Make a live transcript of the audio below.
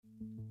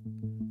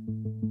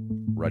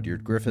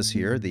Rudyard Griffiths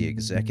here, the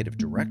Executive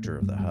Director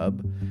of the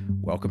Hub.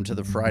 Welcome to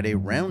the Friday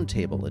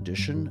Roundtable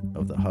edition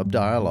of the Hub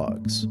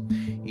Dialogues.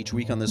 Each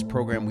week on this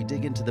program, we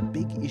dig into the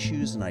big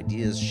issues and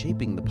ideas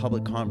shaping the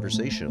public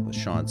conversation with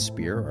Sean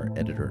Speer, our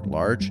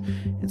editor-at-large,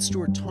 and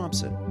Stuart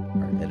Thompson,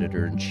 our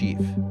editor-in-chief.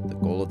 The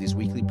goal of these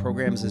weekly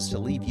programs is to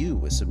leave you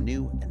with some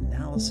new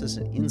analysis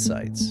and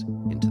insights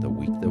into the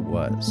week that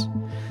was.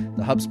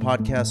 The Hub's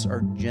podcasts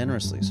are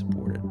generously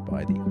supported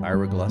by the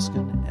Ira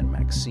Gluskin and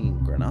Maxine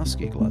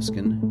Granovsky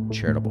Gluskin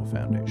Charitable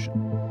Foundation.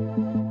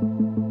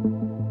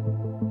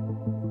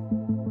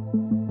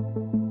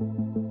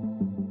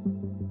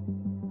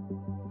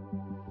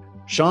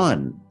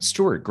 Sean,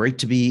 Stuart, great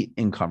to be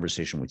in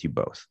conversation with you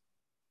both.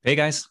 Hey,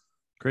 guys.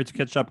 Great to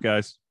catch up,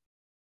 guys.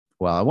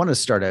 Well, I want to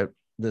start out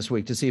this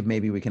week to see if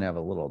maybe we can have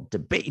a little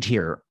debate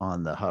here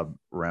on the Hub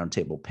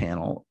Roundtable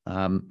panel.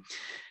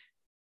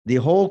 The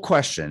whole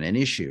question and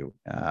issue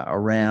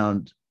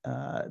around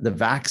the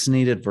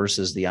vaccinated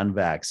versus the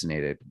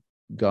unvaccinated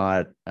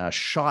got a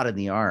shot in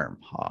the arm,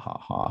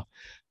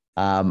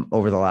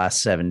 over the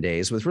last 7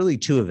 days with really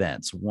two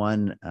events.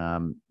 One,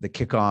 the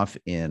kickoff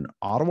in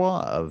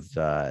Ottawa of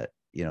the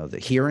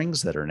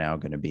hearings that are now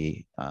going to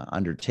be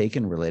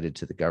undertaken related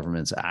to the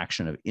government's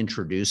action of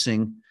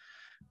introducing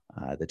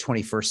the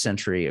 21st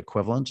century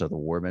equivalent of the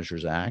War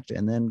Measures Act,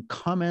 and then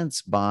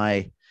comments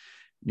by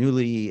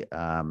newly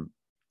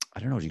I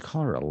don't know, do you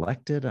call her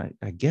elected?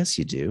 I guess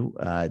you do.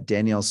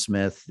 Danielle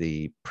Smith,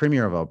 the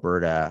Premier of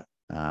Alberta,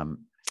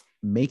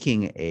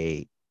 making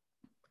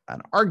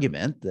an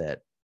argument that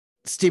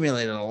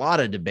stimulated a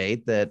lot of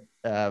debate that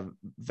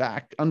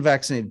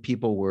unvaccinated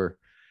people were,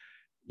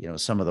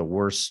 some of the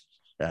worst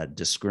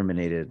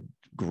discriminated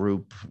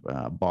group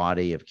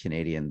body of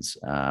Canadians,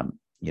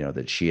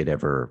 that she had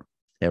ever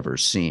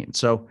seen.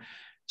 So,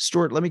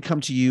 Stuart, let me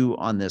come to you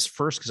on this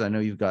first, because I know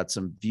you've got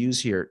some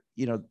views here.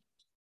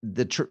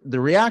 The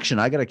reaction,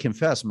 I got to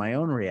confess, my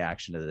own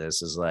reaction to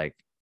this is like,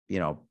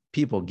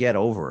 people get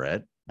over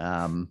it.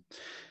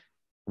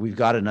 We've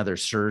got another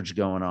surge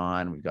going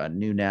on. We've got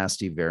new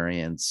nasty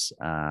variants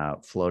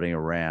floating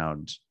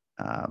around.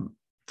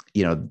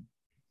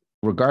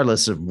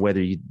 Regardless of whether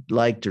you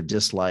liked or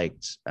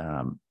disliked,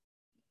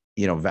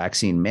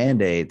 vaccine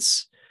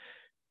mandates,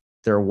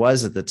 there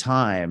was at the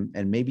time,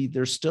 and maybe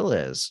there still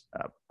is,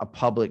 a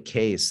public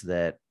case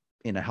that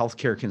in a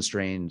healthcare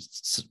constrained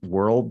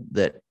world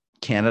that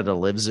Canada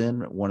lives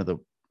in, one of the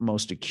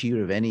most acute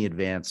of any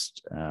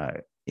advanced,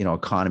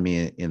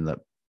 economy in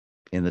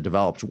the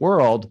developed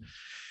world,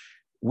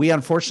 we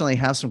unfortunately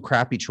have some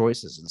crappy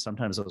choices, and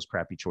sometimes those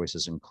crappy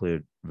choices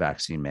include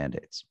vaccine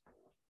mandates.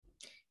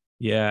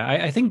 Yeah,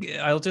 I think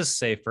I'll just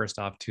say first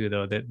off too,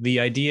 though, that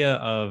the idea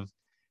of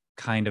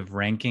kind of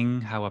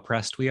ranking how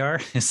oppressed we are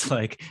is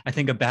I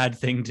think a bad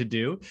thing to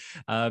do.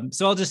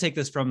 So I'll just take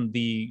this from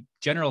the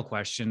general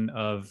question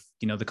of,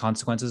 the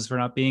consequences for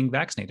not being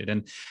vaccinated.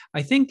 And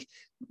I think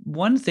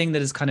one thing that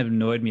has kind of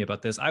annoyed me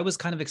about this, I was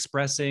kind of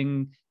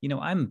expressing,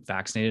 I'm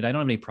vaccinated. I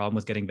don't have any problem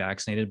with getting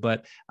vaccinated,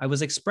 but I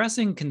was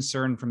expressing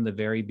concern from the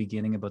very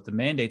beginning about the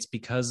mandates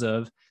because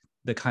of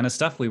the kind of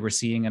stuff we were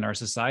seeing in our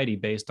society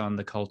based on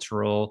the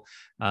cultural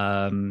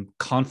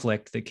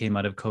conflict that came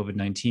out of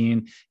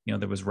COVID-19.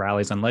 There was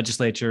rallies on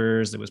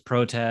legislatures, there was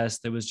protests,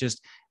 there was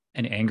just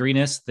an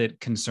angriness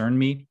that concerned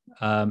me.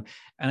 And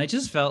I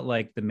just felt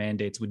like the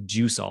mandates would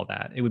juice all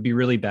that. It would be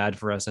really bad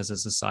for us as a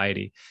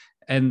society.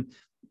 And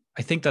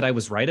I think that I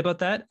was right about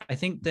that. I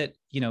think that,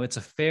 it's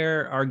a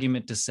fair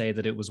argument to say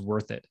that it was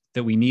worth it,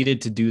 that we needed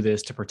to do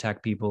this to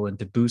protect people and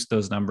to boost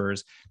those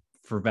numbers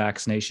for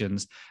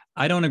vaccinations.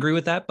 I don't agree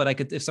with that, but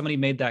if somebody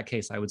made that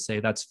case, I would say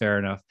that's fair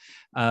enough.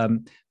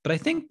 But I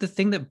think the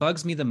thing that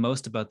bugs me the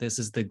most about this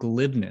is the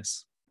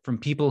glibness from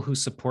people who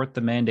support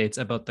the mandates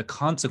about the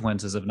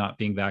consequences of not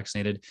being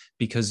vaccinated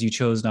because you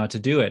chose not to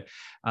do it.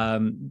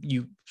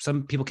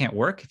 Some people can't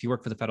work. If you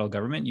work for the federal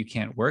government, you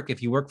can't work.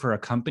 If you work for a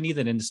company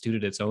that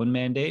instituted its own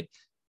mandate,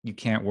 you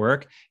can't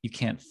work. You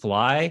can't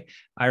fly.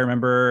 I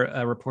remember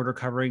a reporter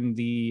covering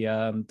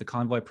the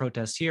convoy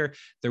protest here.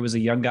 There was a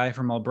young guy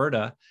from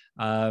Alberta.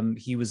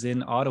 He was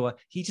in Ottawa.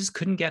 He just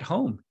couldn't get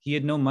home. He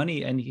had no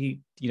money, and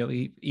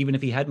even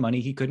if he had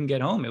money, he couldn't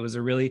get home. It was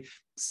a really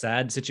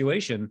sad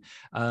situation.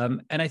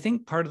 And I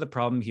think part of the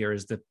problem here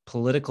is the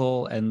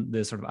political and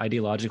the sort of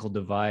ideological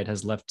divide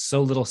has left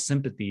so little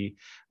sympathy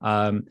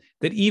that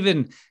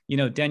even,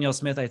 Danielle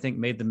Smith, I think,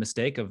 made the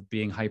mistake of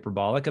being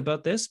hyperbolic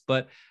about this,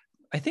 but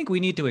I think we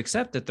need to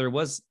accept that there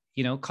was,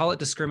 call it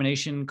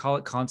discrimination, call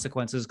it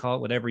consequences, call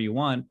it whatever you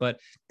want, but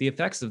the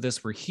effects of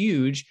this were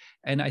huge.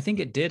 And I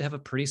think it did have a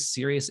pretty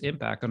serious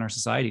impact on our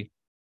society.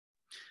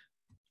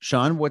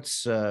 Sean,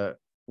 what's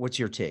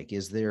your take?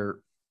 Is there,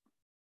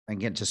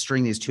 again, to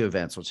string these two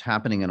events, what's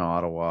happening in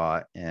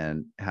Ottawa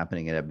and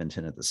happening in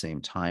Edmonton at the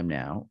same time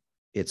now,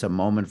 it's a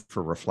moment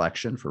for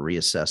reflection, for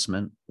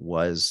reassessment.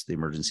 Was the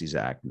Emergencies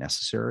Act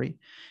necessary?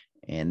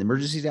 And the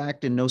Emergencies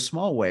Act in no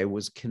small way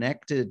was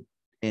connected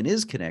and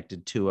is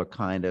connected to a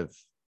kind of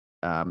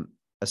an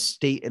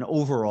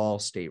overall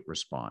state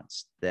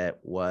response that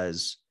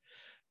was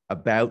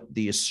about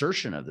the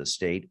assertion of the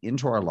state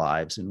into our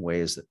lives in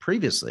ways that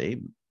previously,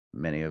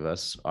 many of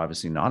us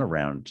obviously not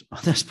around on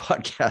this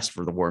podcast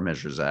for the War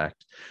Measures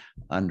Act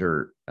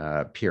under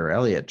Pierre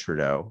Elliott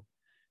Trudeau.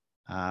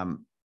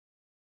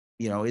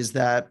 Is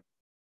that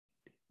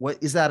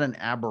an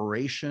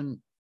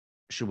aberration?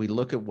 Should we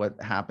look at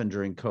what happened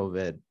during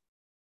COVID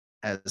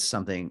as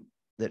something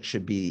that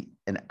should be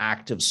an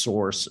active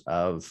source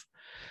of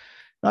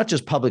not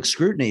just public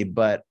scrutiny,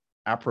 but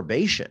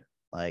approbation?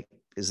 Like,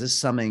 is this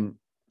something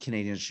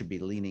Canadians should be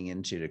leaning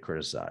into to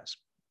criticize?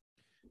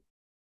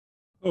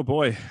 Oh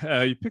boy,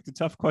 you picked a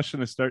tough question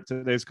to start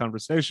today's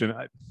conversation.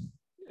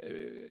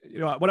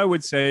 What I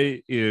would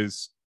say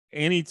is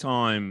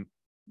anytime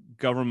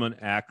government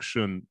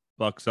action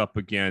bucks up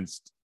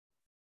against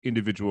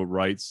individual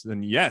rights,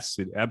 then yes,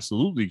 it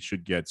absolutely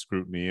should get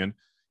scrutiny. And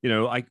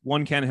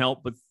one can't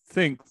help but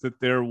think that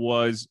there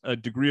was a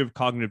degree of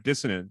cognitive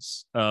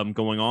dissonance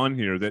going on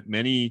here, that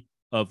many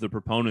of the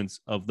proponents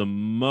of the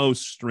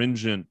most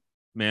stringent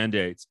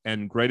mandates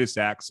and greatest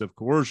acts of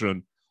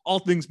coercion, all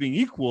things being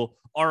equal,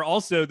 are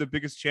also the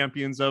biggest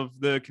champions of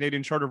the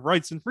Canadian Charter of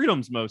Rights and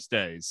Freedoms most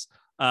days.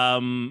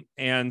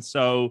 And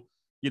so,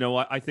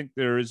 I think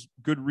there is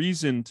good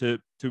reason to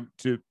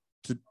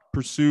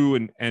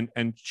pursue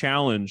and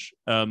challenge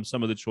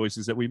some of the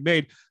choices that we've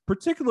made,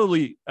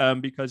 particularly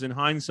because in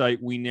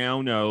hindsight, we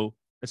now know,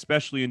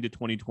 especially into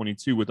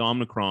 2022 with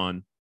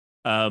Omicron,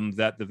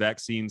 that the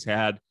vaccines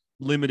had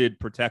limited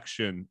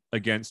protection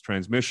against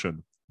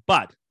transmission.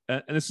 But,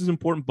 and this is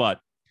important, but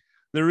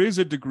there is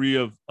a degree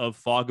of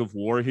fog of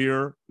war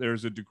here.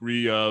 There's a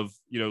degree of,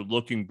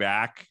 looking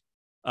back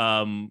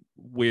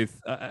with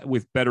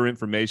better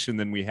information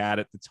than we had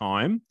at the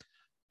time.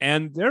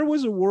 And there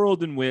was a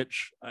world in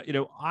which,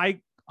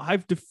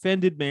 I've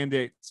defended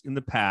mandates in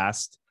the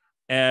past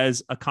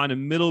as a kind of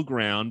middle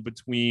ground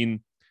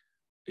between,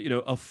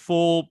 a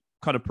full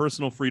kind of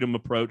personal freedom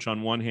approach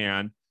on one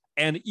hand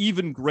and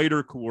even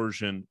greater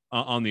coercion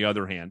on the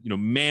other hand,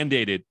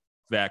 mandated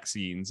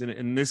vaccines. And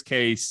in this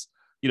case,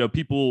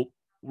 people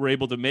were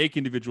able to make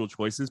individual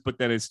choices, but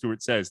then, as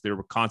Stuart says, there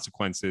were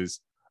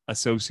consequences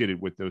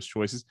associated with those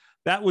choices.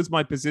 That was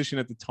my position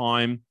at the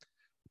time.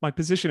 My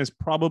position has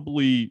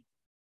probably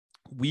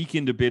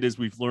weakened a bit as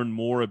we've learned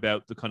more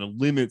about the kind of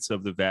limits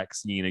of the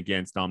vaccine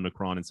against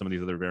Omicron and some of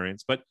these other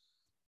variants. But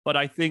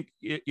I think,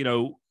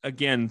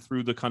 again,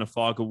 through the kind of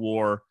fog of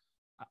war,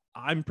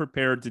 I'm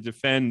prepared to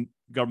defend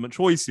government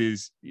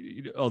choices,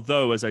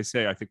 although, as I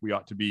say, I think we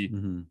ought to be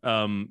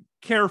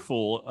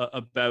careful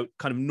about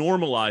kind of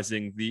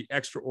normalizing the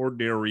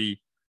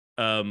extraordinary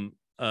kind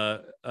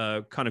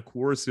of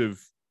coercive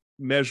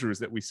measures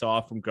that we saw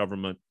from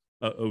government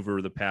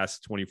over the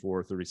past 24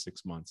 or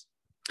 36 months.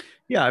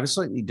 Yeah, I have a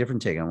slightly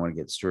different take. I want to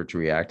get Stuart to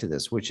react to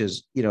this, which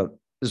is,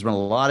 there's been a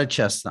lot of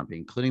chest thumping,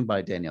 including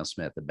by Danielle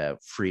Smith,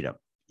 about freedom.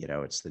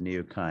 It's the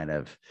new kind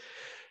of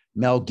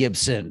Mel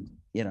Gibson,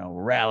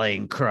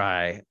 rallying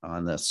cry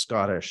on the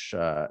Scottish,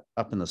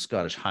 up in the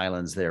Scottish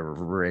Highlands there,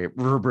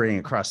 reverberating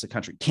across the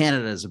country.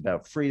 Canada is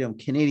about freedom.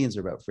 Canadians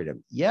are about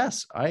freedom.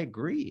 Yes, I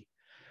agree.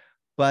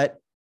 But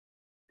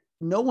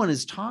no one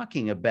is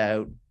talking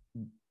about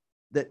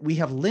that we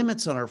have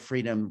limits on our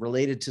freedom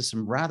related to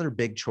some rather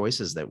big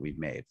choices that we've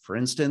made. For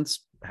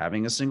instance,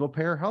 having a single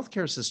payer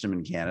healthcare system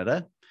in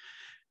Canada.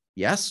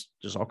 Yes,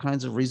 there's all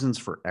kinds of reasons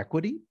for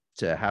equity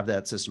to have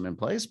that system in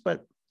place,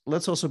 but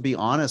let's also be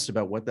honest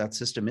about what that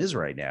system is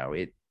right now.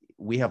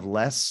 We have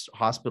less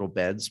hospital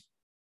beds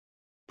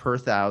per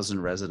 1,000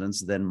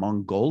 residents than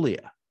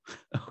Mongolia.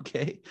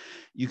 Okay.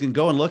 You can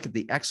go and look at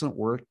the excellent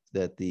work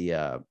that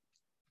the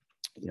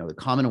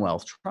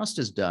Commonwealth Trust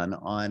has done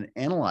on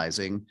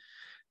analyzing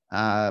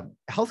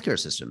healthcare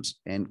systems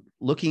and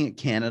looking at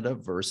Canada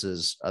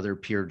versus other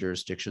peer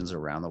jurisdictions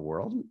around the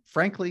world.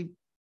 Frankly,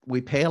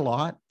 we pay a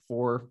lot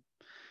for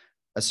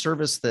a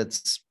service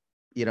that's,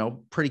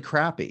 pretty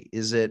crappy.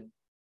 Does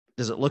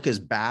it look as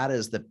bad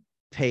as the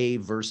pay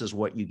versus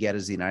what you get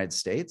as the United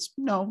States?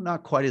 No,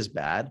 not quite as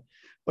bad,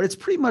 but it's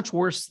pretty much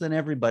worse than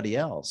everybody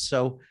else.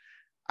 So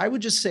I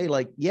would just say,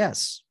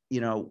 yes,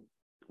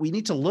 we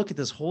need to look at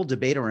this whole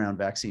debate around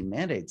vaccine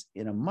mandates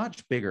in a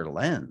much bigger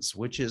lens,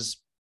 which is,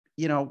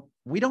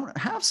 we don't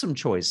have some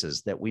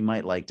choices that we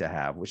might like to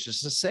have, which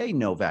is to say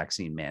no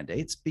vaccine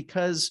mandates,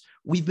 because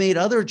we've made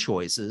other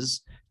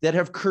choices that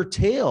have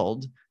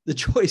curtailed the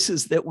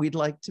choices that we'd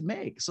like to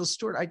make. So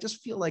Stuart, I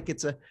just feel like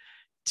it's a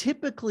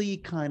typically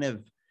kind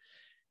of,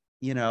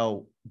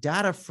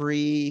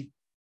 data-free,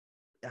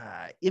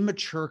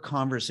 immature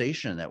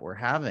conversation that we're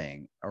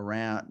having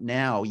around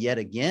now, yet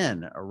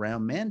again,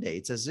 around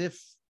mandates, as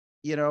if,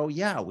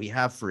 we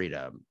have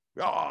freedom.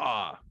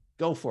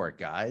 Go for it,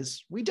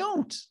 guys. We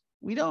don't,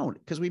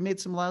 because we made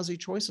some lousy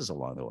choices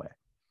along the way.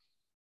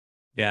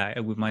 Yeah,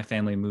 my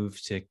family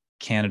moved to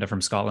Canada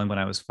from Scotland when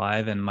I was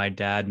 5, and my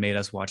dad made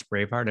us watch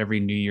Braveheart every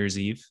New Year's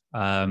Eve.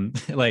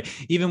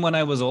 Even when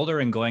I was older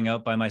and going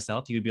out by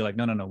myself, he would be like,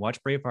 no, watch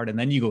Braveheart and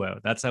then you go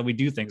out. That's how we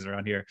do things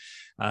around here.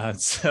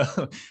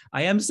 So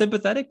I am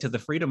sympathetic to the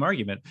freedom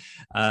argument.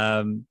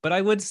 But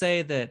I would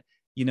say that,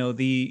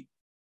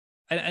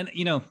 and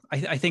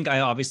I think I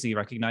obviously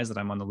recognize that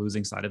I'm on the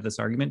losing side of this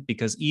argument,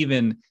 because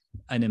even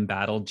an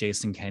embattled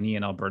Jason Kenney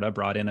in Alberta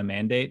brought in a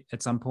mandate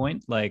at some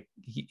point. Like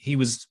he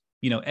was,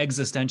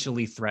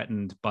 existentially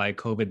threatened by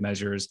COVID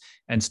measures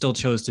and still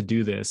chose to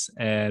do this.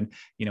 And,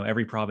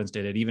 every province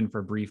did it, even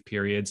for brief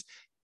periods.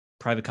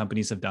 Private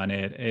companies have done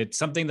it. It's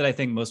something that I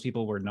think most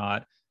people were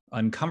not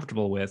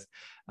uncomfortable with.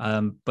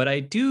 But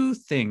I do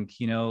think,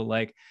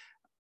 like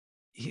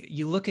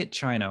you look at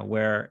China,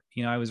 where,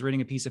 I was reading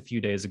a piece a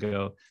few days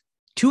ago,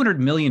 200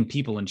 million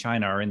people in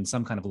China are in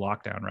some kind of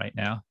lockdown right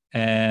now.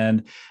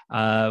 And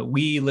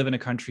we live in a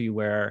country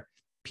where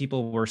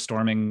people were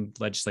storming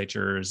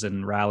legislatures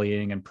and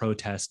rallying and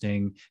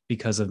protesting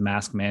because of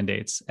mask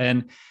mandates.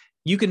 And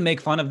you can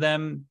make fun of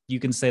them. You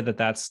can say that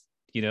that's,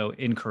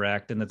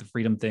 incorrect and that the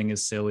freedom thing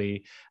is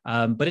silly.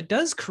 But it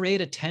does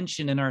create a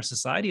tension in our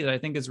society that I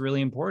think is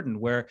really important,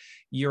 where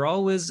you're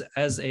always,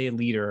 as a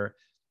leader,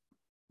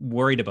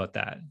 worried about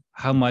that.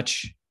 How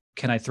much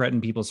can I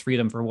threaten people's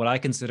freedom for what I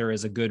consider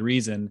is a good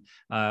reason,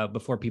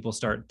 before people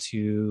start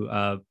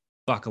to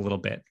buck a little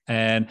bit?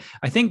 And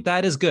I think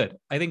that is good.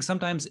 I think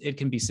sometimes it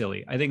can be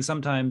silly. I think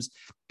sometimes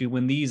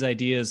when these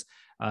ideas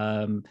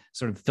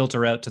sort of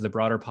filter out to the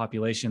broader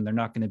population, they're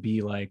not going to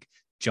be like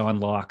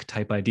John Locke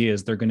type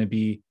ideas. They're going to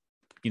be,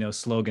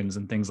 slogans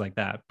and things like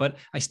that. But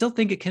I still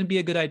think it can be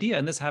a good idea.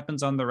 And this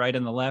happens on the right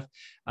and the left.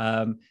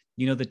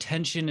 The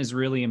tension is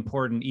really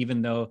important,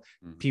 even though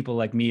people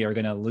like me are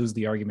going to lose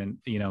the argument,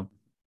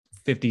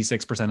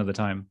 56% of the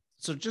time.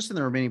 So just in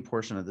the remaining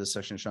portion of this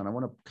section, Sean, I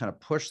want to kind of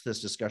push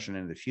this discussion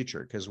into the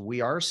future, because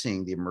we are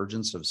seeing the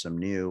emergence of some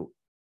new,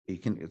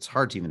 it's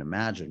hard to even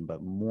imagine,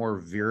 but more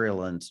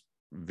virulent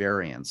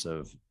variants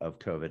of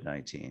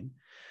COVID-19.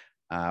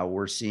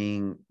 We're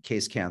seeing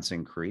case counts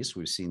increase.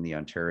 We've seen the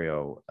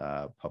Ontario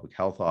public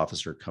health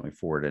officer coming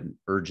forward and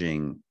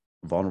urging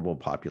vulnerable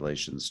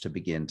populations to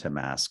begin to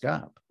mask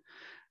up.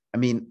 I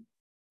mean,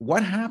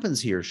 what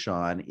happens here,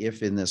 Sean,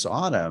 if in this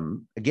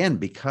autumn, again,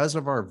 because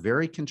of our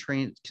very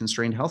constrained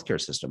healthcare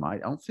system, I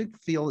don't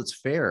feel it's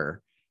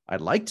fair. I'd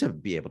like to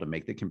be able to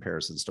make the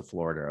comparisons to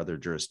Florida or other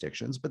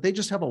jurisdictions, but they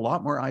just have a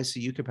lot more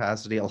ICU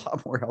capacity, a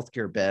lot more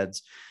healthcare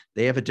beds.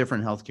 They have a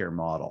different healthcare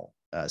model.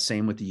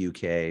 Same with the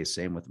UK,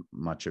 same with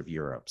much of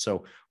Europe.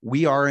 So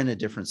we are in a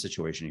different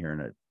situation here, in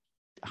a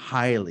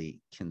highly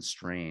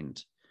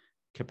constrained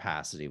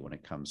capacity when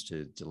it comes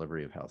to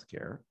delivery of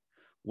healthcare.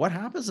 What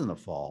happens in the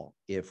fall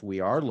if we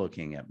are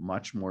looking at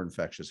much more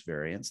infectious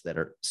variants that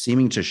are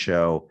seeming to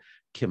show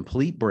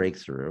complete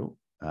breakthrough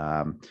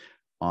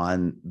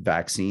on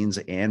vaccines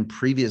and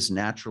previous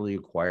naturally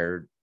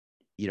acquired,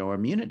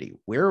 immunity?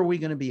 Where are we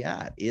going to be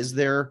at? Is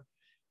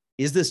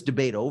this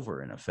debate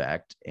over, in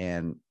effect,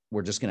 and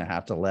we're just going to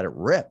have to let it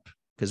rip?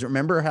 Because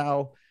remember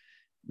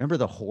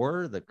the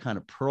horror, the kind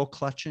of pearl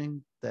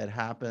clutching that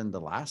happened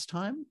the last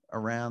time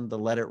around the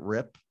let it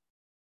rip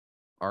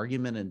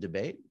argument and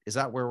debate? Is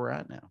that where we're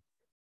at now?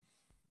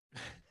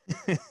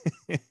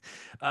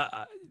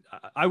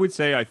 I would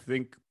say, I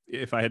think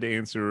if I had to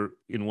answer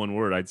in one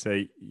word, I'd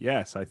say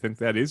yes. I think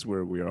that is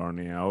where we are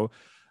now,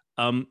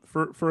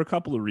 for a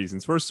couple of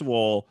reasons. First of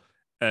all,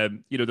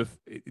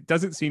 it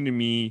doesn't seem to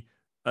me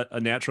a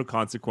natural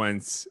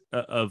consequence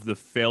of the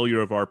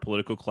failure of our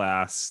political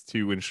class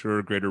to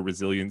ensure greater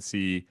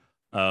resiliency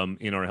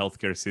in our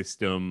healthcare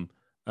system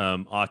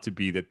ought to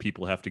be that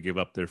people have to give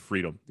up their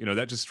freedom.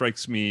 That just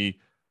strikes me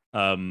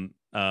as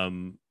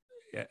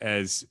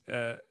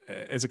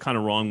a kind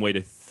of wrong way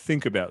to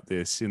think about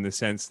this, in the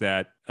sense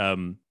that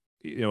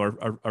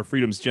our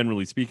freedoms,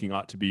 generally speaking,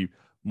 ought to be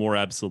more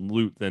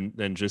absolute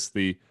than just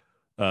the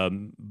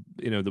the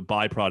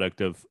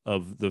byproduct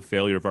of the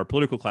failure of our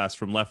political class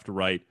from left to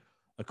right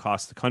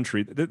across the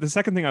country. The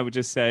second thing I would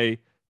just say,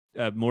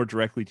 more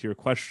directly to your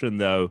question,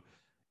 though,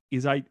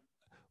 is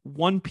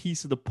one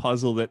piece of the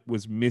puzzle that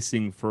was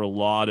missing for a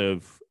lot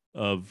of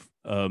the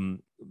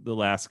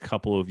last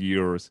couple of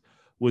years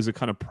was a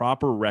kind of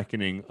proper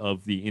reckoning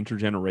of the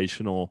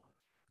intergenerational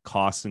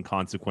costs and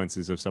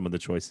consequences of some of the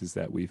choices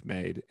that we've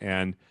made.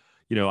 And,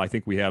 I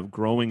think we have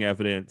growing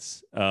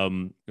evidence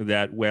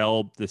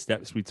that, the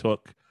steps we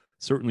took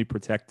certainly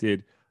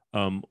protected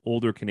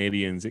older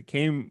Canadians. It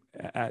came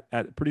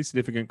at pretty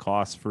significant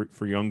costs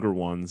for younger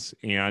ones.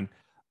 And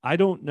I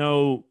don't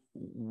know,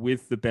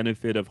 with the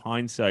benefit of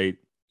hindsight,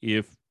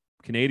 if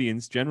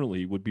Canadians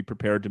generally would be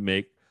prepared to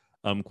make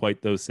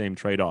quite those same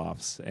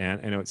trade-offs.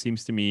 And it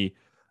seems to me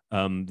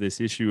this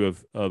issue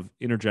of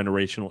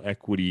intergenerational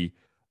equity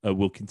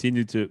will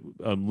continue to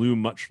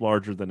loom much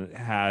larger than it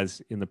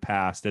has in the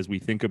past, as we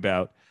think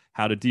about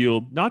how to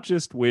deal not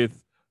just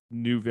with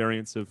new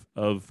variants of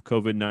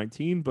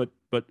COVID-19, but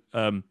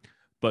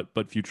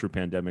future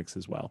pandemics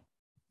as well.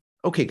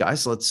 Okay,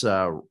 guys, let's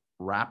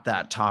wrap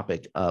that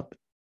topic up.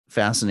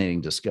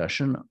 Fascinating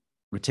discussion.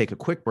 We take a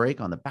quick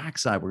break. On the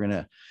backside, we're going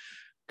to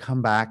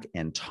come back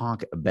and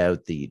talk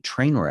about the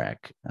train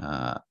wreck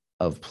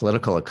of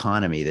political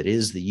economy that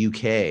is the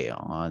UK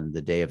on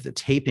the day of the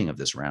taping of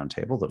this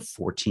roundtable, the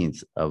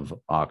 14th of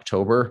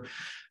October.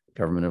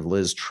 Government of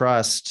Liz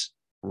Truss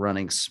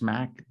running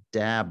smack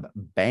dab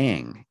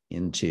bang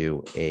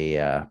into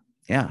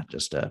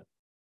just a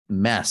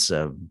mess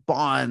of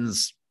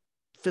bonds,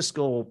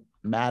 fiscal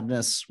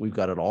madness. We've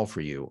got it all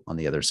for you on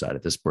the other side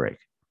of this break.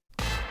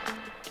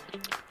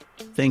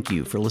 Thank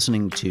you for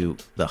listening to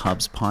the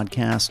Hubs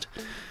podcast.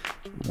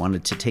 We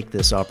wanted to take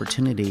this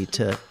opportunity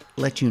to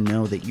let you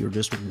know that you're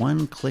just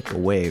one click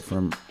away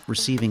from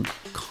receiving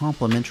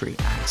complimentary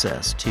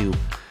access to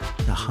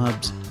the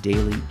Hub's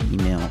daily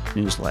email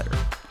newsletter.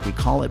 We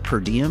call it Per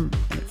Diem,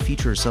 and it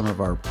features some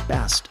of our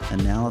best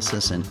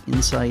analysis and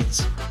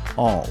insights,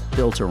 all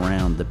built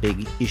around the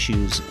big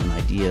issues and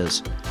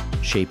ideas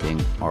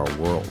shaping our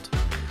world.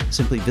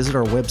 Simply visit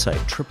our website,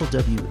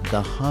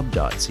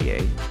 www.thehub.ca,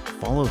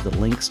 follow the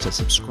links to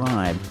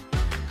subscribe,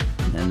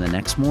 and then the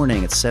next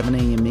morning at 7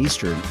 a.m.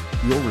 Eastern,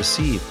 you'll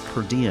receive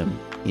Per Diem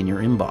in your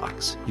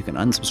inbox. You can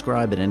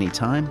unsubscribe at any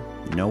time,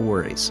 no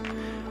worries.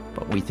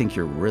 But we think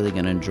you're really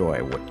going to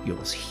enjoy what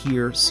you'll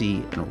hear,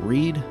 see, and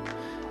read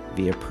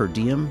via Per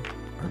Diem,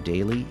 our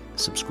daily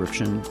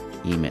subscription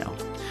email.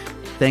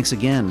 Thanks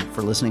again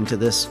for listening to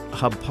this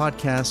Hub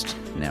podcast.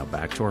 Now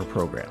back to our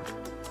program.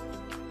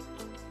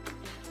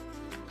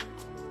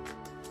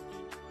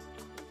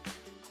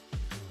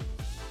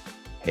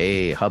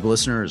 Hey, Hub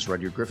listeners,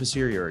 Rudyard Griffiths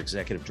here, your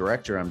executive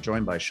director. I'm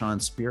joined by Sean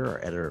Spear, our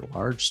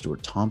editor-at-large,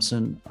 Stuart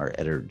Thompson, our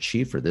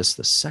editor-in-chief, for the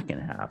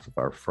second half of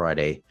our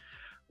Friday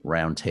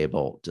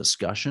Roundtable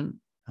discussion.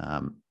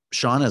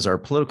 Sean, as our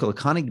political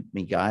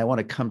economy guy, I want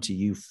to come to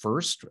you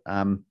first.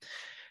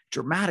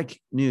 Dramatic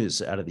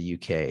news out of the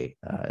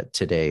UK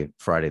today,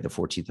 Friday, the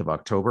 14th of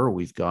October.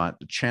 We've got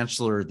the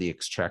Chancellor of the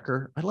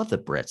Exchequer. I love the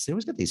Brits. They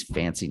always got these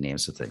fancy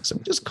names of things. So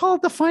we just call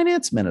it the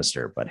Finance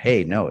Minister. But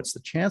hey, no, it's the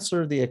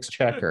Chancellor of the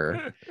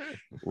Exchequer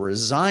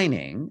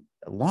resigning.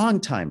 A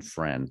longtime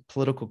friend,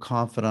 political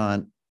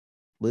confidant,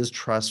 Liz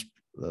Truss,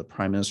 the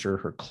Prime Minister,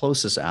 her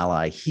closest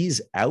ally.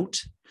 He's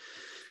out.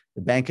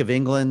 The Bank of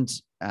England,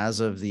 as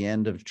of the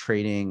end of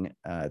trading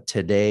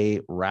today,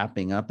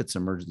 wrapping up its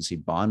emergency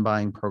bond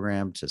buying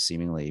program to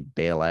seemingly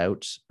bail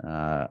out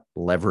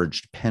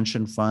leveraged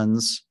pension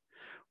funds.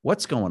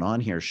 What's going on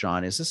here,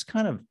 Sean? Is this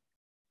kind of,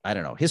 I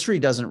don't know, history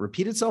doesn't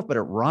repeat itself, but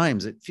it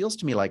rhymes. It feels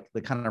to me like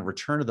the kind of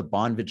return of the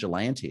bond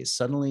vigilantes.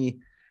 Suddenly,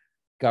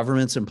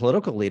 governments and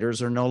political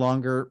leaders are no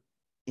longer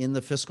in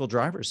the fiscal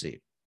driver's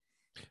seat.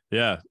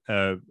 Yeah,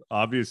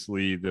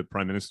 obviously the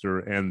Prime Minister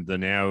and the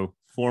now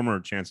former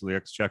Chancellor of the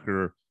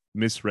Exchequer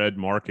misread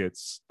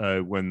markets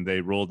when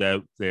they rolled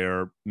out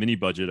their mini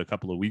budget a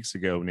couple of weeks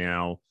ago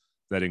now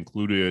that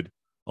included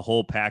a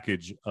whole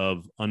package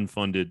of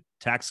unfunded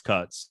tax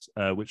cuts,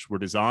 which were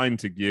designed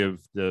to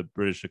give the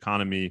British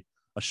economy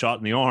a shot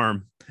in the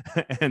arm.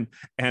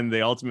 and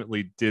they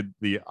ultimately did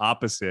the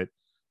opposite.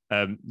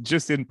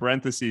 Just in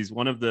parentheses,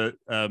 one of the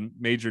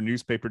major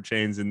newspaper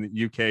chains in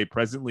the UK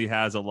presently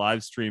has a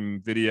live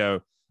stream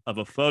video of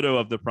a photo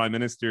of the Prime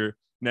Minister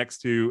next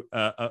to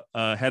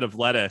a head of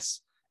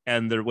lettuce,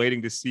 and they're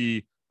waiting to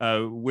see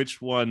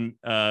which one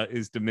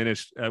is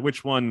diminished,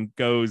 which one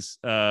goes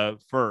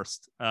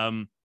first.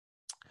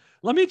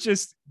 Let me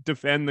just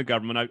defend the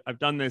government. I've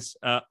done this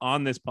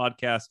on this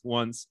podcast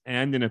once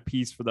and in a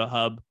piece for the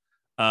Hub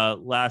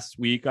last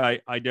week. I've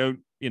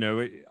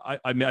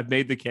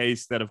made the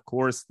case that, of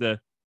course,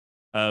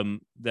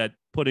 that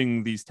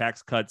putting these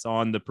tax cuts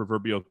on the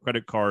proverbial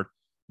credit card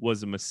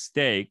was a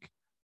mistake.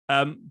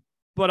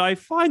 But I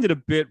find it a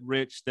bit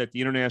rich that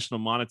the International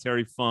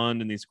Monetary Fund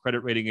and these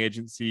credit rating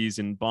agencies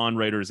and bond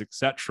raters, et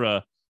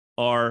cetera,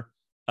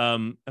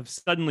 have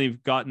suddenly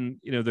gotten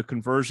the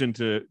conversion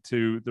to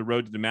the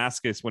road to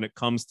Damascus when it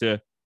comes to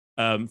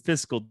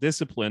fiscal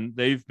discipline.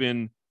 They've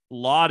been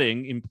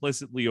lauding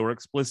implicitly or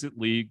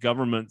explicitly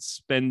government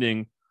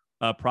spending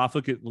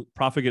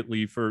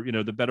profligately for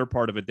the better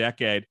part of a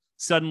decade.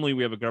 Suddenly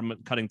we have a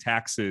government cutting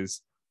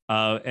taxes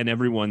and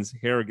everyone's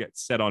hair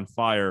gets set on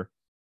fire.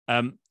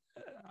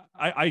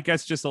 I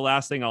guess just the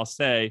last thing I'll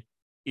say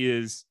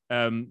is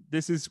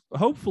this is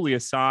hopefully a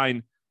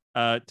sign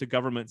to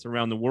governments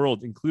around the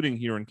world, including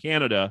here in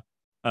Canada,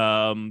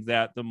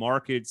 that the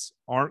markets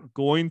aren't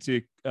going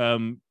to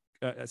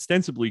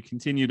ostensibly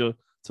continue to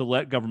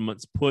let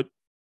governments put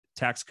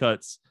tax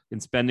cuts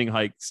and spending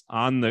hikes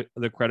on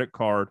the credit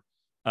card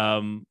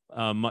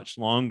much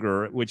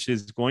longer, which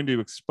is going to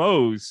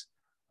expose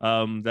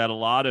that a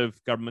lot of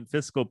government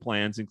fiscal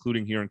plans,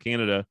 including here in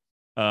Canada,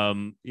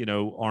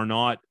 are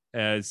not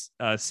as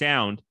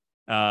sound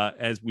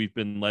as we've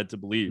been led to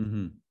believe.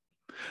 Mm-hmm.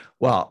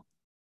 Well,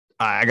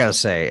 I got to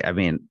say, I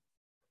mean,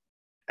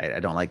 I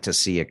don't like to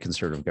see a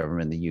conservative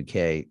government in the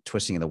UK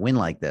twisting in the wind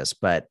like this,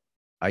 but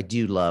I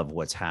do love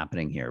what's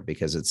happening here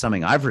because it's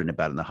something I've written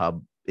about in the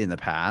Hub in the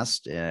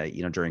past.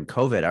 During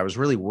COVID, I was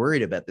really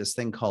worried about this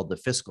thing called the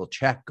fiscal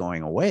check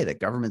going away,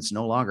 that governments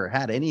no longer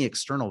had any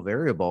external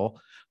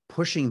variable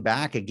pushing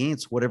back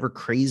against whatever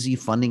crazy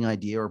funding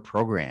idea or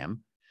program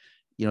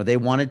they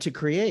wanted to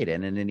create.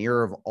 And in an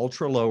era of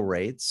ultra low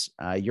rates,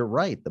 you're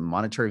right. The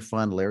Monetary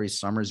Fund, Larry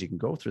Summers, you can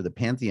go through the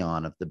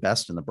pantheon of the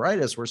best and the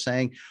brightest. We're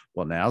saying,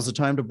 well, now's the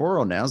time to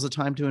borrow. Now's the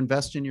time to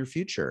invest in your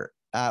future.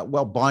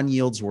 Well, bond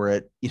yields were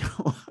at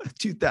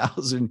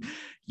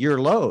 2,000-year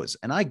lows,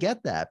 and I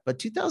get that. But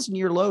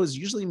 2,000-year lows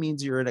usually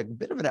means you're in a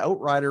bit of an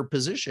outrider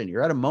position.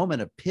 You're at a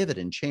moment of pivot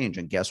and change,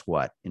 and guess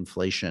what?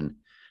 Inflation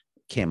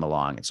came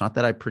along. It's not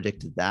that I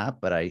predicted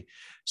that, but I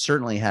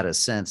certainly had a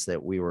sense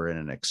that we were in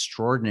an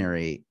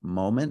extraordinary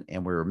moment,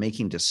 and we were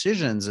making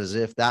decisions as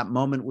if that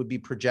moment would be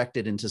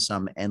projected into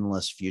some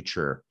endless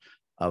future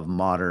of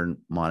modern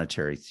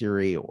monetary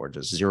theory, or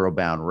just zero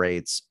bound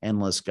rates,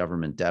 endless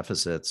government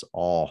deficits,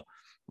 all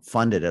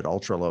funded at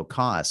ultra low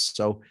costs.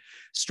 So,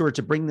 Stuart,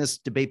 to bring this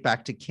debate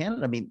back to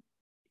Canada, I mean,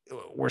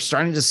 we're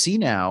starting to see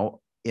now,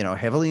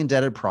 heavily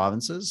indebted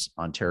provinces,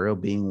 Ontario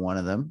being one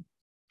of them,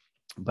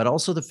 but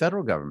also the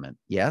federal government.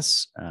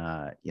 Yes,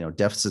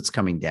 deficits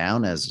coming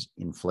down as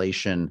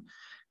inflation,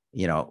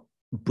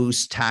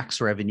 boosts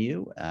tax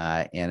revenue,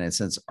 and in a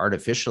sense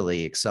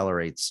artificially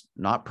accelerates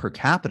not per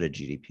capita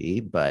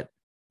GDP, but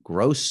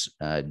gross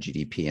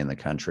GDP in the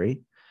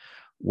country.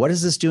 What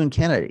does this do in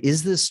Canada?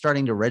 Is this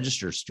starting to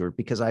register, Stuart?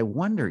 Because I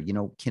wonder,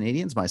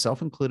 Canadians,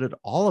 myself included,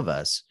 all of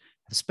us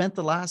have spent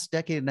the last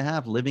decade and a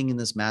half living in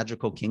this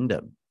magical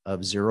kingdom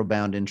of zero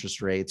bound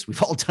interest rates.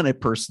 We've all done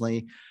it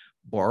personally,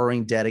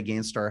 borrowing debt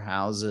against our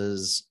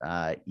houses,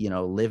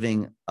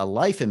 living a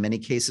life in many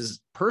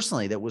cases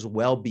personally that was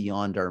well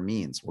beyond our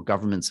means. Well,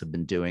 governments have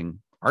been doing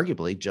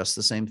arguably just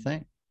the same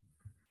thing.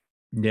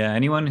 Yeah,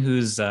 anyone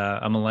who's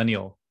a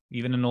millennial,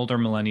 even an older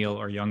millennial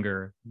or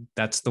younger,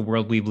 that's the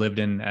world we've lived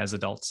in as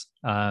adults.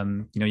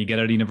 You get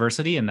out of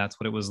university and that's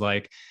what it was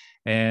like.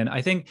 And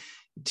I think,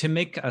 to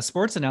make a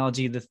sports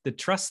analogy, the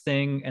trust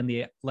thing and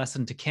the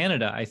lesson to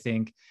Canada, I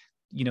think,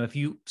 if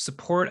you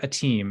support a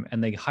team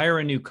and they hire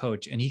a new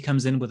coach and he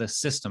comes in with a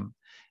system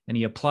and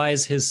he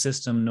applies his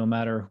system, no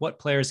matter what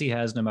players he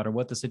has, no matter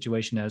what the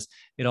situation is,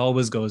 it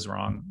always goes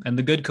wrong. And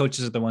the good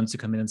coaches are the ones who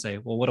come in and say,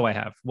 well, what do I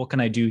have? What can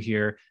I do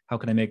here? How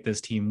can I make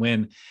this team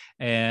win?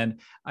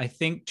 And I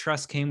think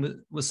Truss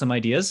came with some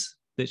ideas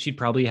that she'd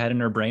probably had in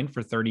her brain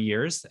for 30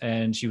 years,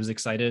 and she was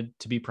excited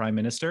to be prime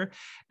minister.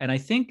 And I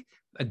think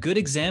a good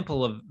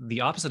example of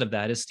the opposite of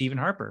that is Stephen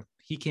Harper.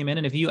 He came in,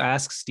 and if you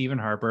ask Stephen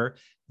Harper,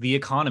 the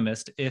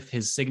economist, if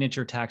his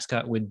signature tax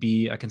cut would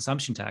be a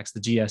consumption tax, the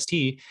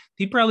GST,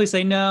 he'd probably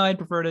say, no, I'd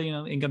prefer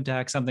to, income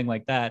tax, something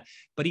like that.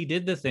 But he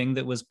did the thing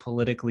that was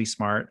politically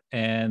smart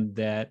and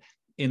that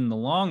in the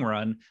long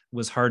run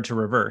was hard to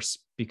reverse,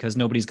 because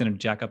nobody's going to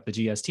jack up the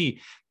GST.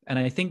 And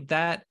I think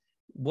that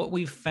what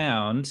we've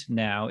found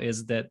now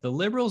is that the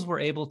Liberals were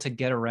able to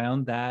get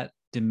around that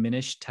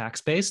diminished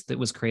tax base that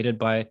was created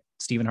by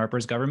Stephen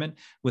Harper's government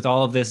with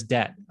all of this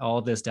debt, all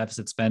of this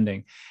deficit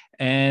spending.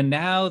 And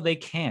now they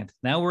can't.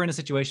 Now we're in a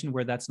situation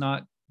where that's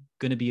not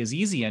going to be as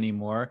easy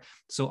anymore.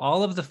 So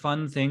all of the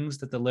fun things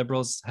that the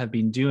Liberals have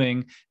been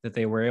doing that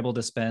they were able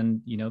to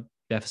spend,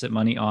 deficit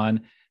money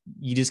on,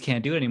 you just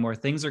can't do it anymore.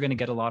 Things are going to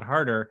get a lot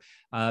harder.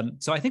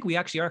 So I think we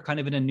actually are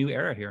kind of in a new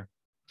era here.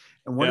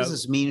 And what does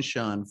this mean,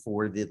 Sean,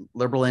 for the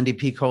Liberal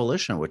NDP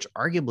coalition, which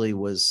arguably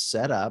was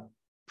set up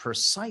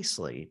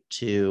precisely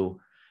to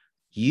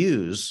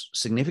use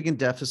significant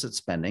deficit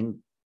spending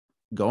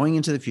going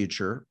into the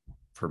future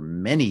for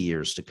many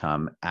years to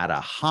come at a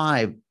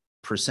high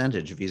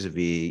percentage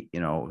vis-a-vis,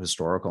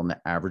 historical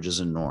averages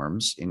and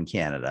norms in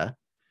Canada?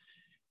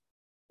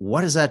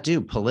 What does that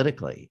do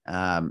politically?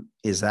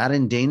 Is that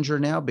in danger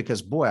now?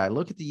 Because, boy, I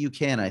look at the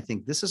UK and I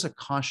think this is a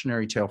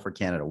cautionary tale for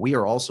Canada. We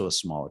are also a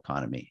small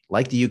economy.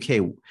 Like the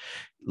UK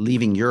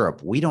leaving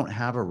Europe, we don't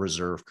have a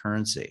reserve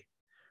currency.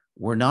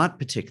 We're not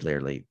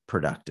particularly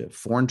productive.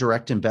 Foreign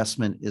direct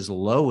investment is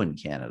low in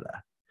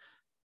Canada.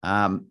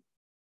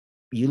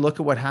 You look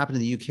at what happened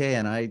in the UK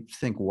and I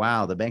think,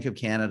 wow, the Bank of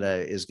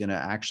Canada is going to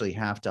actually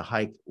have to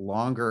hike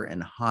longer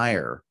and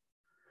higher,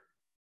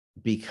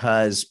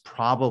 because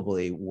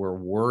probably we're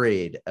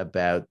worried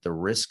about the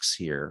risks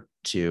here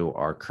to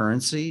our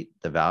currency,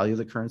 the value of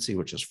the currency,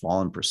 which has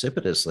fallen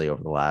precipitously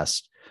over the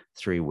last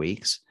 3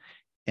 weeks,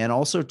 and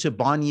also to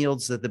bond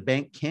yields that the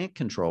bank can't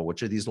control,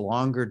 which are these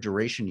longer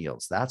duration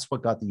yields. That's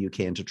what got the UK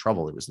into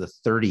trouble. It was the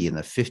 30 and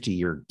the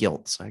 50-year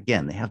gilts.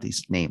 Again, they have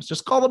these names.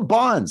 Just call them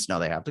bonds. No,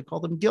 they have to call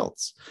them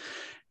gilts.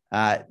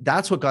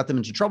 That's what got them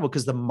into trouble,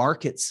 because the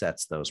market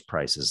sets those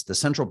prices. The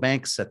central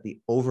bank set the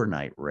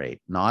overnight rate,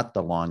 not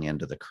the long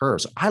end of the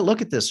curve. So I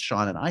look at this,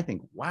 Sean, and I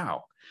think,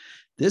 wow,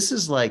 this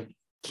is like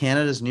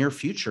Canada's near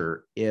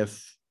future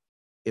if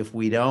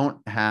we don't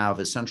have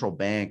a central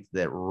bank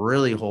that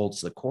really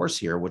holds the course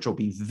here, which will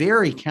be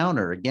very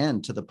counter,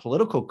 again, to the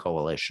political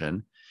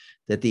coalition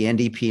that the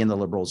NDP and the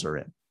Liberals are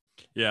in.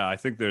 Yeah, I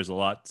think there's a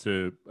lot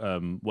to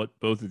what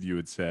both of you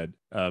had said.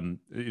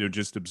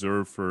 Just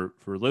observe for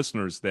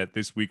listeners that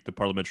this week the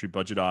Parliamentary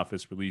Budget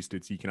Office released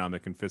its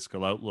economic and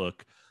fiscal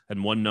outlook.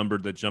 And one number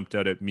that jumped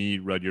out at me,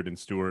 Rudyard and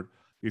Stuart,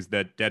 is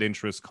that debt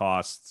interest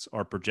costs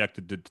are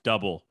projected to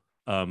double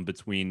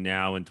between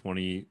now and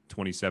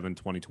 2027,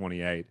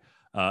 2028.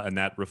 And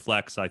that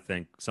reflects, I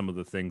think, some of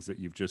the things that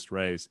you've just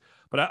raised.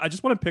 But I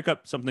just want to pick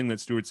up something that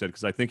Stuart said,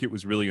 because I think it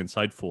was really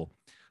insightful,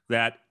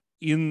 that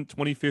in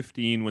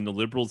 2015, when the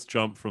Liberals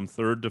jumped from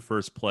third to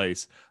first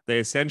place, they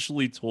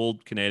essentially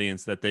told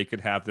Canadians that they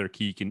could have their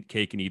cake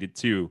and eat it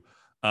too.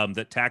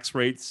 That tax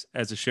rates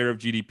as a share of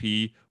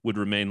GDP would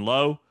remain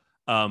low,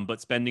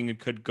 but spending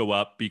could go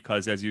up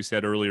because, as you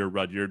said earlier,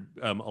 Rudyard,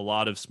 a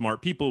lot of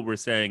smart people were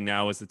saying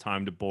now is the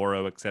time to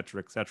borrow, et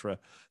cetera, et cetera.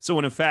 So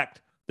in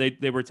effect,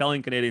 they were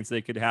telling Canadians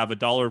they could have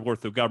 $1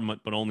 worth of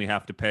government, but only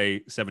have to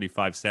pay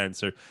 75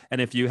 cents.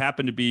 And if you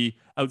happen to be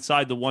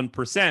outside the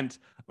 1%,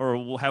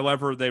 or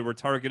however they were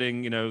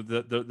targeting,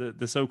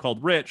 the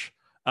so-called rich,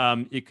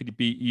 it could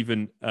be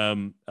even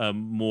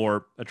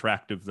more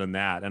attractive than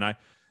that. And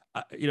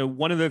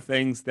one of the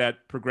things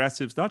that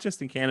progressives, not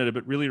just in Canada,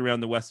 but really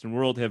around the Western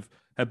world, have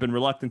been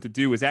reluctant to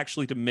do is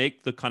actually to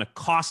make the kind of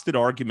costed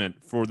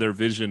argument for their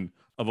vision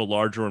of a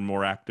larger and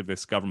more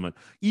activist government.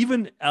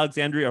 Even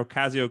Alexandria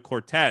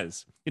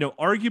Ocasio-Cortez,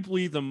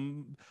 arguably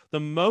the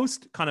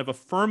most kind of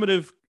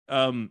affirmative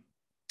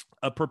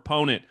a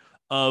proponent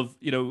of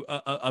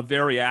a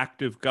very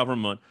active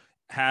government,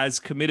 has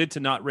committed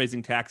to not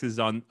raising taxes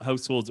on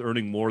households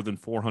earning more than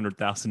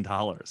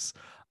 $400,000.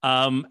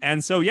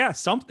 And so,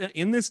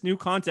 in this new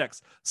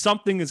context,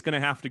 something is going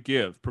to have to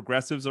give.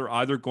 Progressives are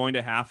either going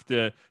to have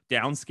to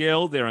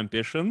downscale their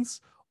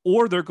ambitions,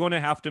 or they're going to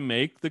have to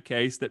make the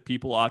case that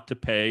people ought to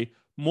pay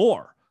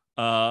more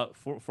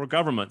for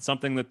government,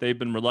 something that they've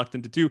been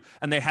reluctant to do,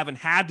 and they haven't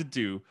had to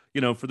do,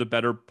 for the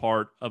better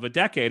part of a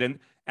decade. And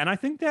I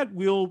think that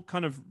will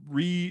kind of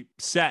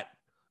reset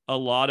a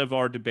lot of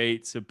our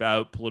debates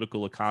about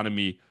political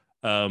economy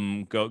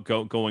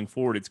going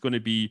forward. It's going to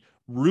be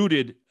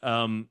rooted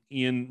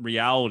in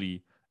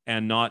reality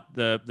and not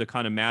the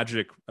kind of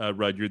magic,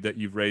 Rudyard, that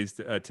you've raised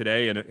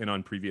today and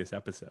on previous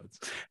episodes.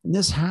 And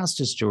this has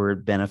to,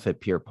 Stuart,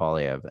 benefit Pierre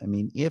Poilievre. I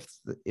mean, if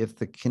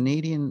the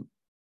Canadian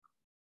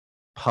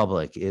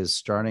public is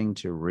starting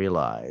to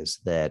realize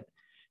that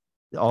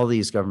all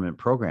these government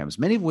programs,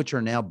 many of which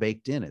are now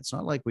baked in, it's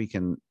not like we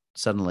can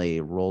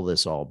suddenly roll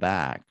this all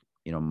back,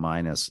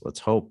 minus, let's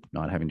hope,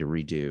 not having to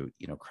redo,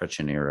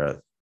 Chrétien era,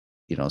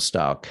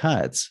 style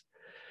cuts.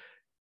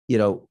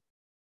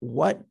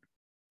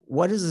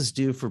 What does this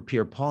do for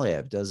Pierre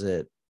Poilievre? Does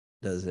it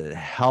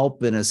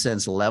help, in a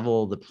sense,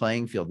 level the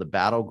playing field, the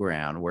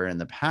battleground, where in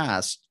the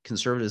past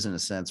conservatives, in a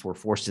sense, were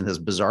forced in this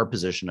bizarre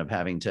position of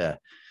having to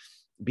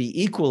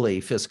be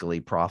equally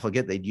fiscally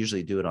profligate? They'd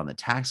usually do it on the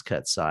tax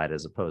cut side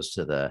as opposed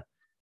to the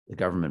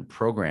government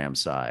program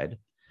side.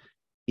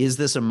 Is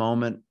this a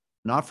moment,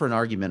 not for an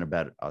argument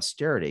about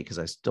austerity, because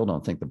I still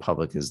don't think the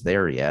public is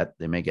there yet.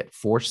 They may get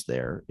forced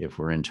there if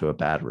we're into a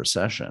bad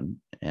recession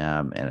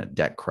and a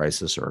debt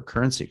crisis or a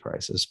currency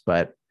crisis.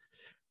 But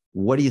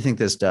what do you think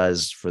this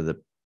does for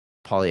the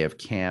Poilievre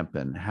camp,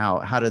 and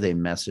how do they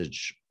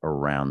message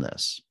around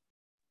this?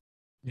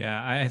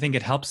 Yeah, I think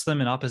it helps them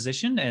in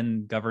opposition,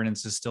 and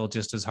governance is still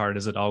just as hard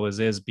as it always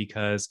is,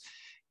 because,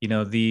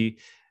 the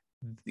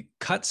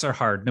cuts are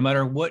hard. No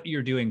matter what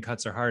you're doing,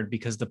 cuts are hard,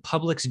 because the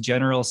public's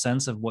general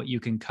sense of what you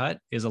can cut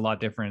is a lot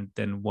different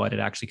than what it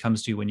actually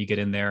comes to when you get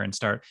in there and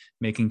start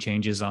making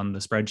changes on the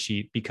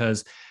spreadsheet.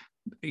 Because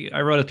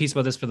I wrote a piece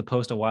about this for the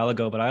Post a while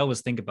ago, but I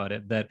always think about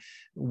it, that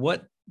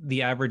what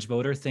the average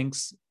voter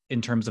thinks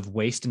in terms of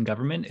waste in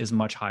government is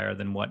much higher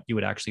than what you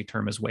would actually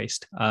term as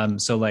waste.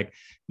 So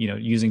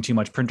using too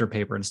much printer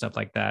paper and stuff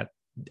like that,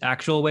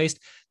 actual waste,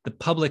 the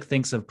public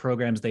thinks of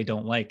programs they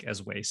don't like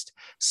as waste.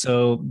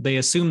 So they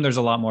assume there's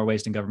a lot more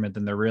waste in government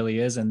than there really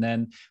is. And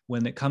then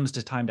when it comes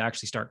to time to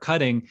actually start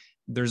cutting,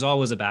 there's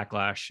always a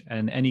backlash.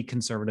 And any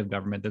conservative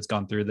government that's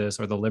gone through this,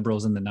 or the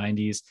Liberals in the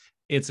 90s,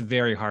 it's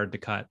very hard to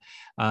cut.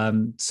 I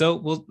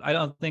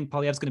don't think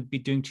Poilievre's going to be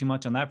doing too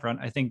much on that front.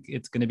 I think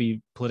it's going to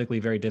be politically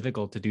very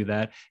difficult to do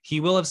that.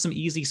 He will have some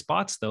easy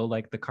spots, though,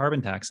 like the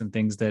carbon tax and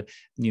things that,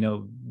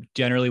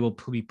 generally will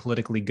be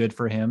politically good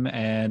for him,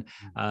 and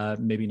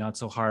maybe not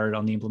so hard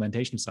on the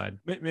implementation side.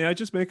 May I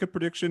just make a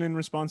prediction in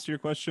response to your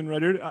question,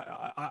 Rudyard?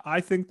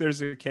 I think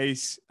there's a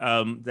case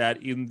that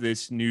in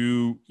this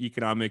new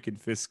economic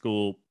and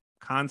fiscal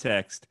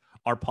context,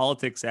 our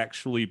politics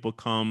actually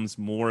becomes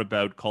more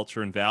about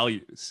culture and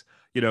values.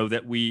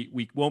 That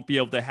we won't be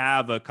able to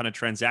have a kind of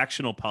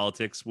transactional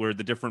politics where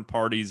the different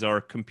parties are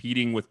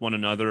competing with one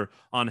another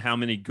on how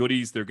many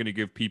goodies they're going to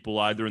give people,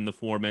 either in the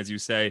form, as you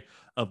say,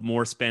 of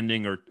more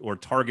spending or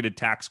targeted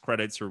tax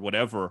credits or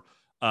whatever.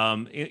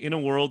 In a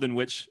world in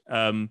which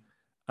a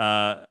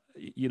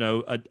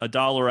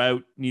dollar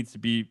out needs to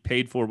be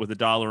paid for with a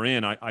dollar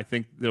in, I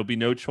think there'll be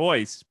no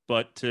choice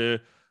but to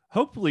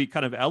hopefully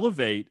kind of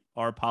elevate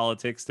our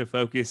politics to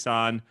focus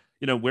on,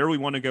 where we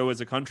want to go as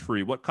a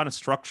country. What kind of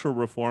structural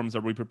reforms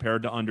are we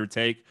prepared to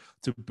undertake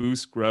to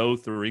boost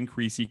growth or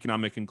increase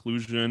economic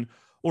inclusion,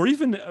 or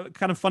even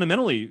kind of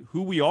fundamentally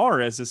who we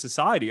are as a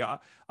society?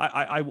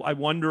 I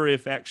wonder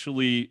if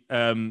actually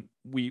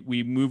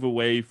we move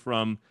away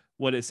from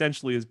what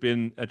essentially has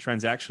been a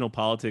transactional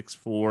politics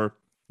for,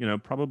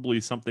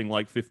 probably something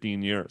like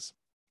 15 years.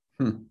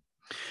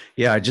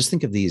 Yeah, I just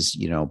think of these,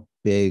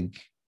 big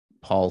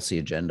policy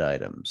agenda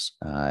items,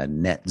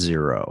 net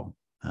zero,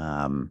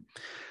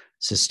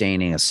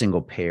 sustaining a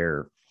single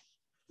payer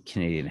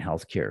Canadian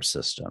healthcare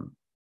system.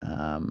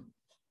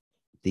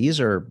 These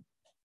are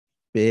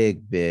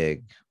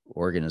big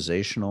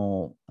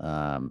organizational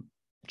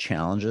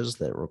challenges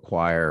that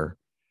require,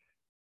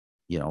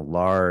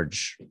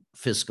 large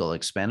fiscal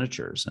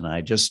expenditures. And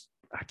I just,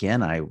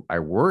 again, I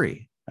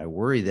worry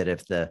that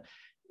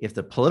if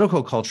the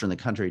political culture in the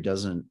country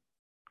doesn't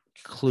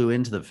clue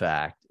into the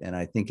fact, and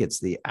I think it's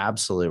the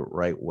absolute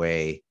right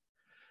way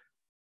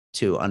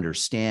to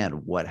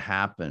understand what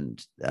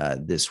happened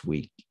this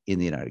week in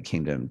the United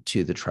Kingdom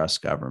to the Truss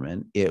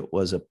government. It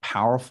was a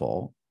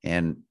powerful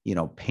and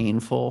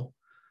painful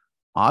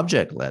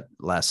object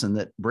lesson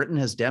that Britain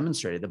has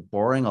demonstrated that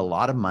borrowing a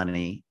lot of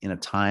money in a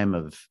time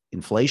of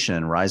inflation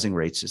and rising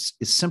rates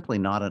is simply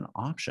not an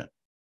option.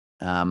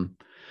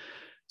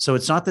 So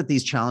it's not that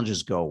these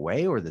challenges go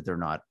away or that they're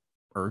not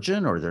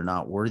urgent or they're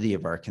not worthy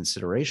of our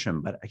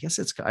consideration, but I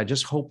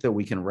just hope that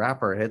we can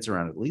wrap our heads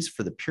around, at least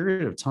for the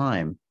period of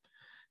time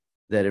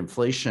that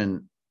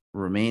inflation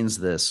remains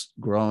this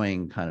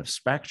growing kind of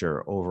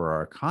specter over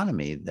our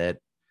economy, that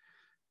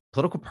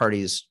political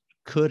parties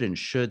could and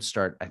should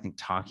start, I think,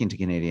 talking to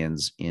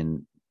Canadians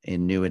in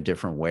new and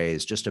different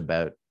ways, just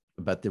about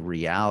the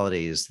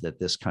realities that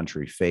this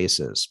country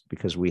faces,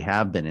 because we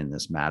have been in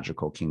this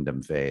magical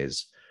kingdom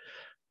phase,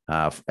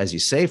 as you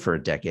say, for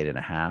a decade and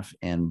a half.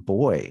 And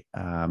boy,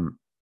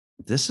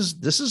 this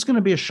is going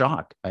to be a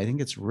shock. I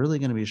think it's really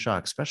going to be a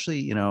shock,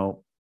 especially,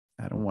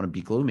 I don't want to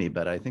be gloomy,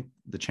 but I think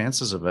the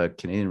chances of a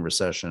Canadian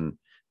recession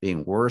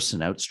being worse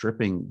and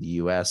outstripping the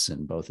US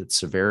in both its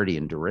severity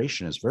and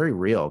duration is very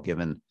real,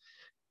 given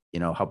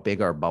how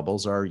big our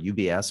bubbles are.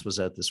 UBS was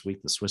out this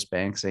week, the Swiss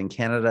bank, saying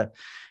Canada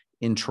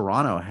in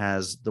Toronto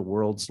has the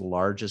world's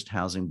largest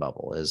housing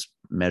bubble, as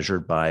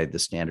measured by the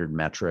standard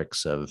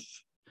metrics of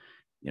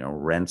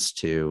rents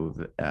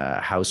to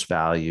house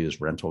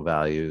values, rental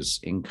values,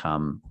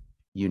 income,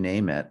 you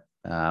name it.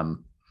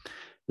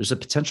 There's a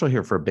potential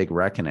here for a big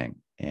reckoning.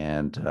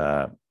 And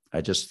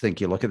I just think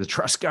you look at the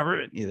Truss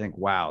government, you think,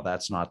 wow,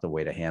 that's not the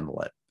way to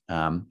handle it.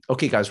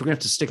 Okay, guys, we're going to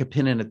have to stick a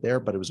pin in it there,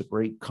 but it was a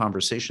great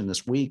conversation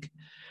this week.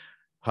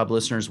 Hub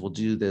listeners will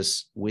do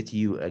this with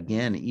you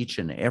again each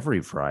and every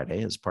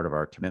Friday as part of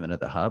our commitment at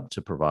the Hub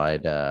to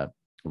provide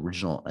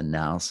original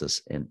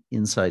analysis and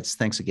insights.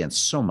 Thanks again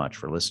so much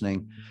for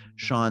listening.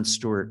 Sean,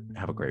 Stuart,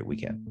 have a great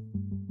weekend.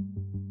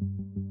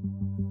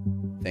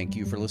 Thank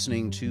you for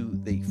listening to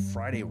the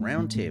Friday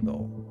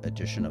Roundtable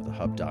edition of the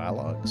Hub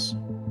Dialogues.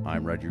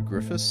 I'm Rudyard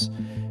Griffiths,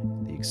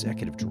 the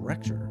Executive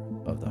Director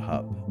of the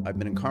Hub. I've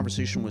been in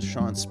conversation with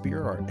Sean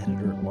Speer, our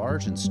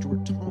Editor-at-Large, and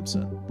Stuart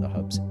Thompson, the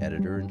Hub's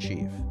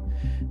Editor-in-Chief.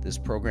 This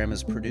program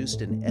is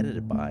produced and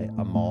edited by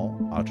Amal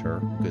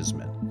Atar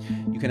Guzman.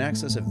 You can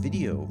access a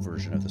video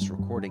version of this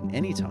recording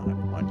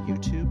anytime on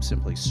YouTube.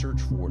 Simply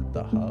search for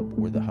The Hub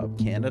or The Hub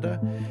Canada.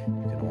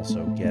 You can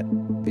also get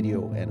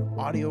video and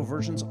audio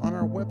versions on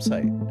our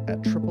website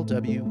at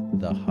www.thehub.ca.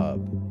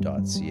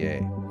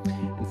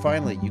 And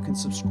finally, you can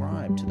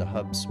subscribe to the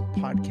Hub's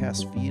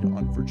podcast feed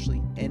on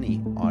virtually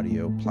any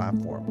audio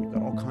platform. We've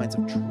got all kinds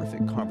of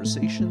terrific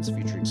conversations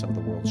featuring some of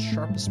the world's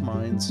sharpest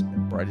minds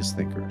and brightest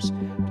thinkers,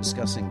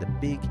 discussing the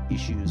big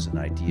issues and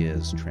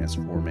ideas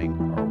transforming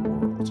our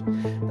world.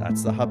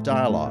 That's the Hub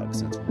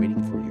Dialogues, and it's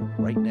waiting for you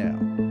right now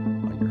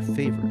on your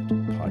favorite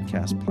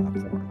podcast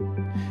platform.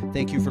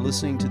 Thank you for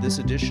listening to this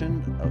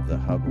edition of the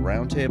Hub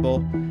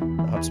Roundtable.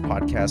 The Hub's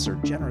podcasts are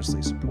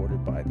generously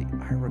supported by the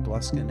Ira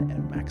Gluskin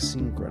and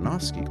Maxine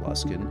Granovsky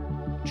Gluskin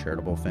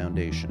Charitable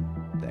Foundation.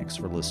 Thanks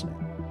for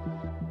listening.